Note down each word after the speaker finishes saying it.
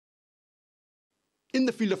In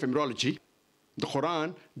the field of embryology, the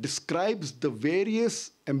Quran describes the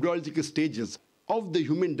various embryological stages of the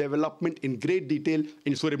human development in great detail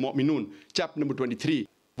in Surah Mu'minun, chapter number 23,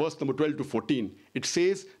 verse number 12 to 14. It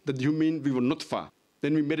says that the human, we were nutfa,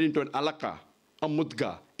 then we made it into an alaka, a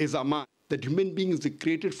mudga, a zaman, that human beings are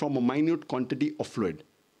created from a minute quantity of fluid.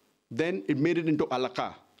 Then it made it into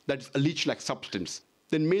alaka, that is a leech-like substance.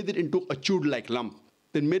 Then made it into a chewed-like lump.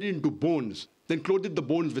 Then made it into bones. Then clothed the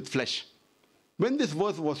bones with flesh. When this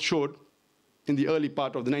verse was showed in the early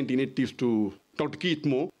part of the 1980s to Dr. Keith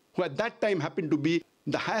Moore, who at that time happened to be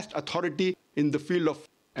the highest authority in the field of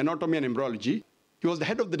anatomy and embryology, he was the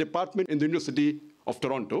head of the department in the University of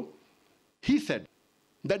Toronto, he said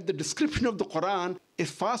that the description of the Quran is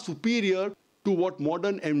far superior to what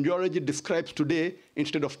modern embryology describes today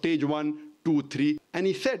instead of stage 1, 2, 3. And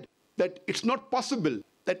he said that it's not possible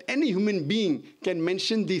that any human being can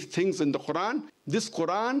mention these things in the Quran. This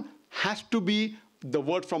Quran has to be the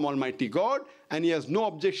word from Almighty God, and he has no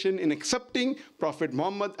objection in accepting Prophet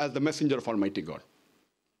Muhammad as the messenger of Almighty God.